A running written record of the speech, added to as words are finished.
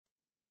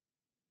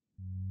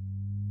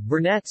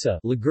Vernazza,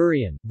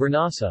 Ligurian,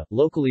 Vernazza,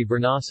 locally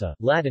Vernazza,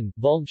 Latin,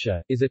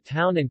 Vulncia, is a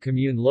town and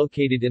commune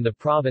located in the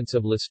province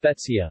of La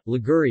Spezia,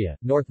 Liguria,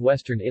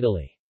 northwestern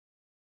Italy.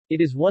 It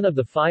is one of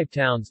the 5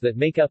 towns that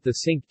make up the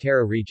Cinque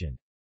Terre region.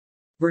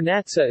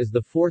 Vernazza is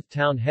the 4th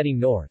town heading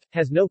north,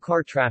 has no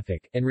car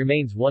traffic, and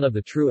remains one of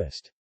the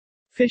truest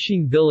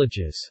fishing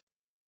villages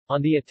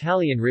on the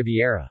Italian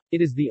Riviera.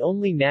 It is the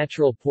only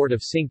natural port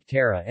of Cinque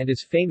Terre and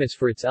is famous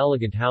for its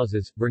elegant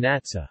houses.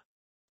 Vernazza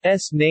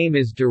S name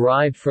is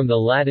derived from the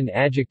Latin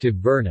adjective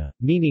verna,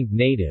 meaning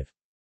native.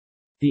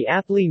 The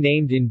aptly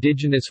named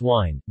indigenous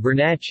wine,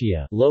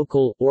 Vernaccia,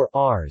 local, or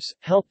Ars,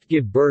 helped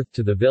give birth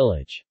to the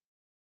village's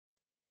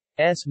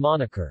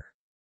moniker.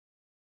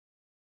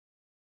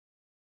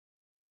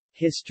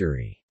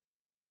 History.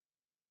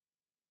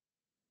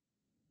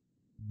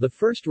 The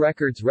first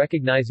records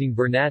recognizing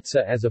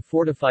Vernazza as a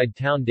fortified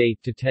town date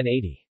to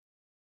 1080.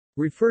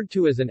 Referred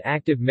to as an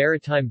active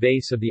maritime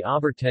base of the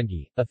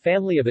Obertenghi, a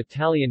family of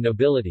Italian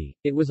nobility,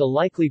 it was a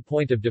likely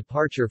point of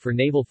departure for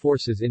naval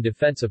forces in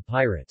defense of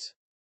pirates.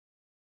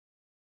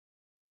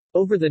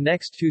 Over the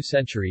next 2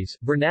 centuries,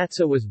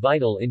 Vernazza was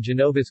vital in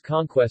Genova's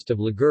conquest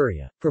of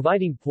Liguria,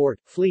 providing port,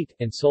 fleet,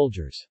 and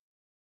soldiers.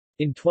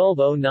 In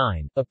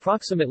 1209,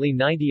 approximately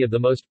 90 of the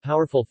most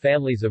powerful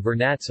families of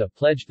Vernazza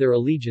pledged their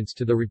allegiance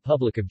to the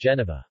Republic of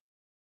Genova.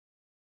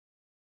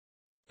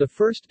 The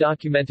first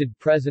documented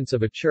presence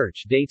of a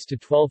church dates to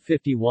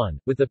 1251,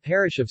 with the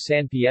parish of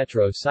San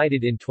Pietro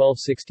cited in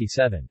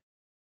 1267.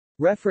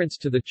 Reference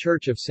to the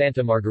Church of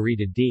Santa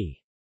Margherita d'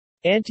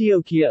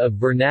 Antiochia of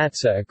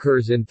Vernazza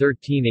occurs in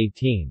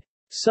 1318.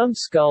 Some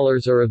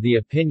scholars are of the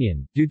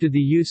opinion, due to the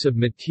use of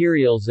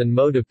materials and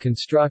mode of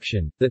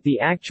construction, that the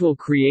actual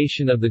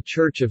creation of the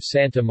Church of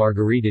Santa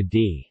Margherita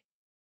d'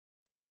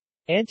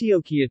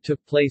 Antiochia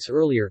took place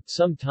earlier,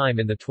 sometime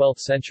in the 12th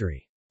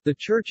century. The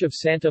Church of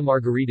Santa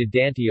Margherita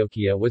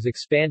d'Antiochia was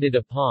expanded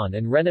upon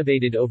and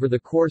renovated over the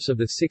course of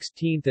the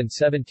 16th and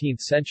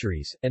 17th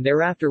centuries, and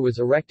thereafter was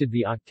erected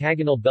the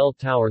octagonal bell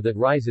tower that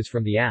rises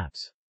from the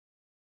apse.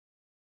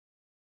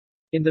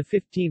 In the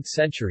 15th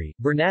century,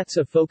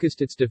 Vernazza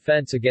focused its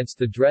defense against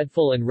the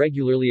dreadful and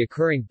regularly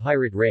occurring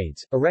pirate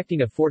raids,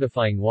 erecting a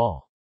fortifying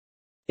wall.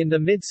 In the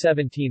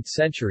mid-17th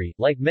century,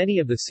 like many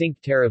of the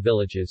Cinque Terre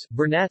villages,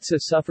 Vernazza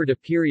suffered a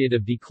period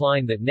of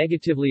decline that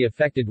negatively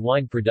affected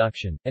wine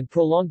production, and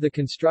prolonged the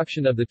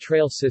construction of the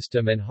trail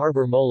system and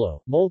harbor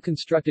mole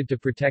constructed to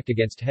protect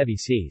against heavy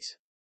seas.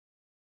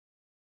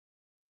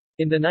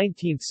 In the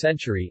 19th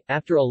century,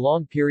 after a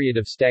long period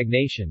of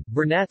stagnation,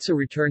 Vernazza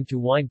returned to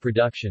wine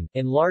production,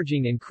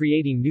 enlarging and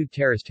creating new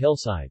terraced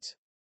hillsides.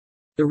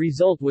 The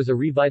result was a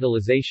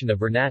revitalization of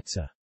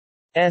Vernazza's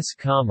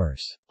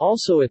commerce.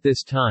 Also at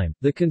this time,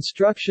 the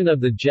construction of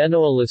the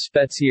Genoa-La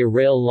Spezia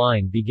rail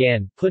line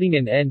began, putting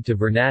an end to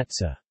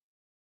Vernazza's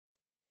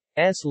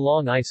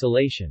long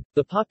isolation.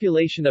 The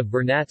population of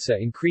Vernazza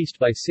increased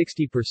by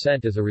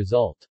 60% as a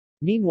result.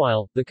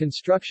 Meanwhile, the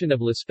construction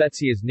of La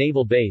Spezia's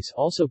naval base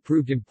also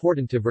proved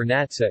important to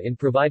Vernazza in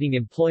providing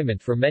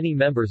employment for many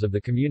members of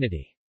the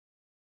community.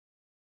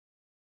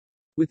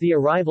 With the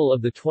arrival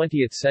of the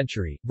 20th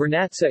century,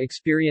 Vernazza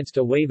experienced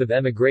a wave of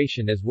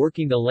emigration as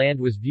working the land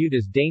was viewed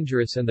as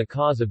dangerous and the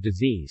cause of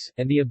disease,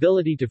 and the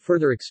ability to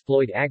further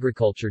exploit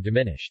agriculture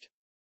diminished.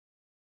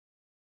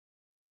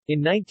 In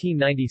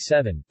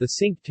 1997, the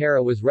Cinque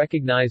Terre was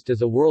recognized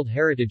as a World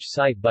Heritage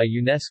Site by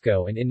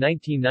UNESCO, and in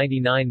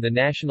 1999 the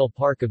National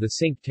Park of the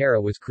Cinque Terre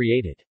was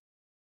created.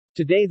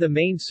 Today the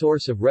main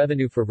source of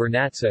revenue for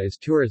Vernazza is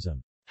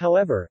tourism.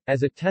 However,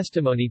 as a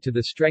testimony to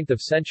the strength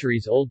of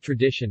centuries-old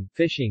tradition,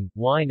 fishing,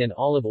 wine and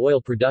olive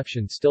oil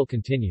production still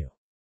continue.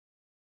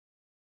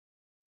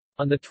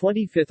 On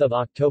 25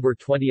 October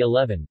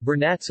 2011,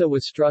 Vernazza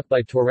was struck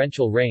by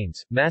torrential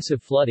rains,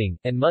 massive flooding,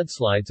 and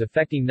mudslides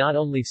affecting not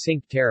only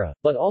Cinque Terre,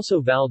 but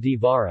also Val di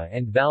Vara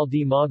and Val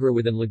di Magra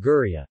within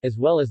Liguria, as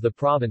well as the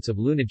province of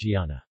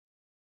Lunigiana.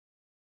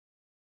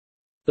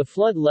 The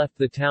flood left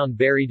the town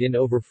buried in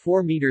over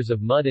 4 meters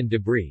of mud and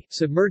debris,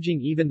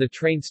 submerging even the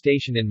train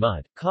station in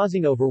mud,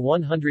 causing over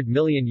 €100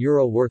 million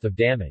worth of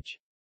damage.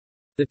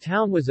 The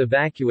town was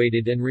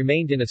evacuated and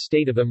remained in a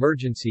state of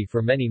emergency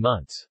for many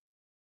months.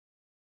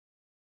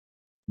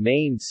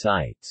 Main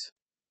sites.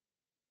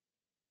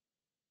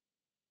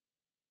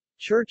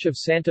 Church of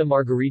Santa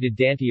Margherita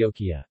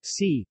d'Antiochia,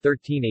 c.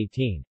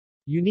 1318.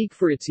 Unique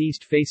for its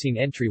east-facing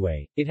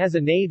entryway, it has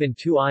a nave and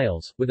 2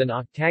 aisles, with an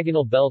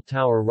octagonal bell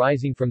tower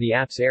rising from the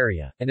apse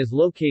area, and is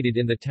located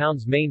in the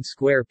town's main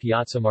square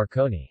Piazza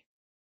Marconi.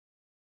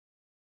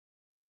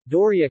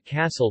 Doria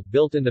Castle,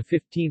 built in the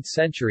 15th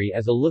century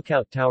as a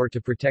lookout tower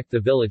to protect the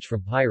village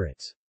from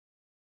pirates.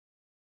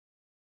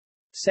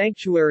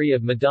 Sanctuary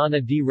of Madonna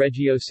di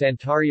Reggio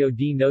Santuario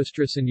di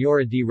Nostra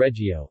Signora di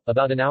Reggio,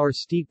 about an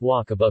hour's steep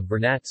walk above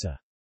Vernazza.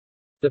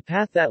 The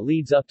path that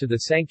leads up to the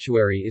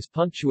sanctuary is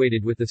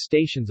punctuated with the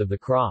Stations of the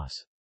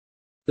Cross.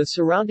 The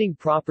surrounding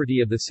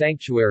property of the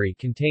sanctuary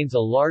contains a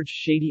large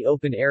shady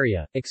open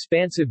area,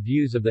 expansive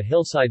views of the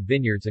hillside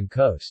vineyards and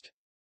coast.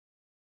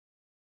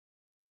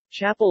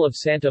 Chapel of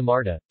Santa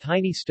Marta,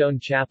 tiny stone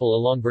chapel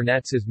along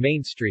Vernazza's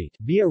main street,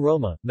 Via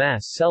Roma,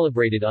 Mass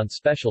celebrated on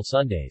special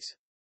Sundays.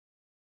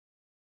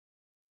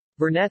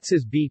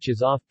 Vernazza's beach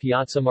is off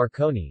Piazza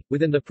Marconi,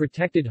 within the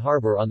protected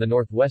harbor on the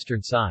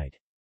northwestern side.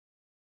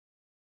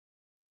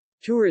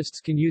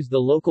 Tourists can use the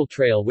local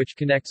trail which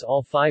connects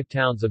all 5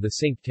 towns of the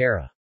Cinque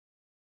Terre.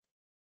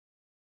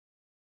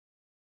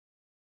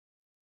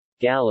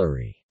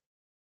 Gallery.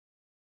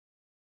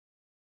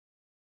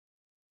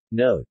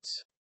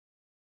 Notes.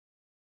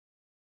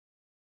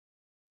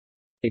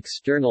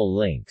 External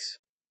links.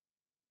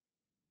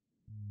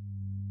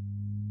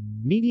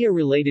 Media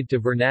related to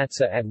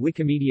Vernazza at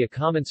Wikimedia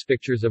Commons.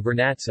 Pictures of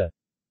Vernazza.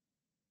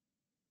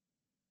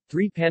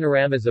 3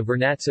 panoramas of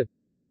Vernazza.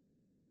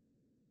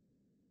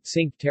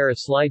 Cinque Terre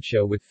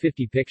slideshow with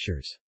 50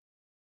 pictures.